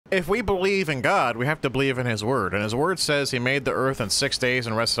if we believe in God, we have to believe in his word. And his word says he made the earth in 6 days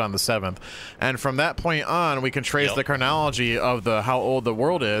and rested on the seventh. And from that point on, we can trace the chronology of how old the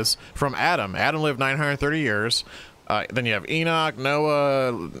world is from Adam. Adam lived 930 years. Then you have Enoch,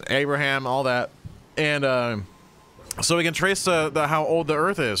 Noah, Abraham, all that. And so we can trace how old the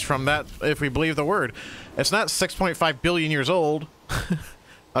earth is from that if we believe the word. It's not 6.5 billion years old.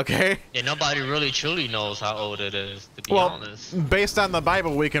 Okay. Yeah, nobody really truly knows how old it is, to be honest. Based on the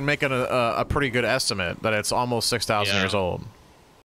Bible, we can make it a pretty good estimate that it's almost 6,000 years old.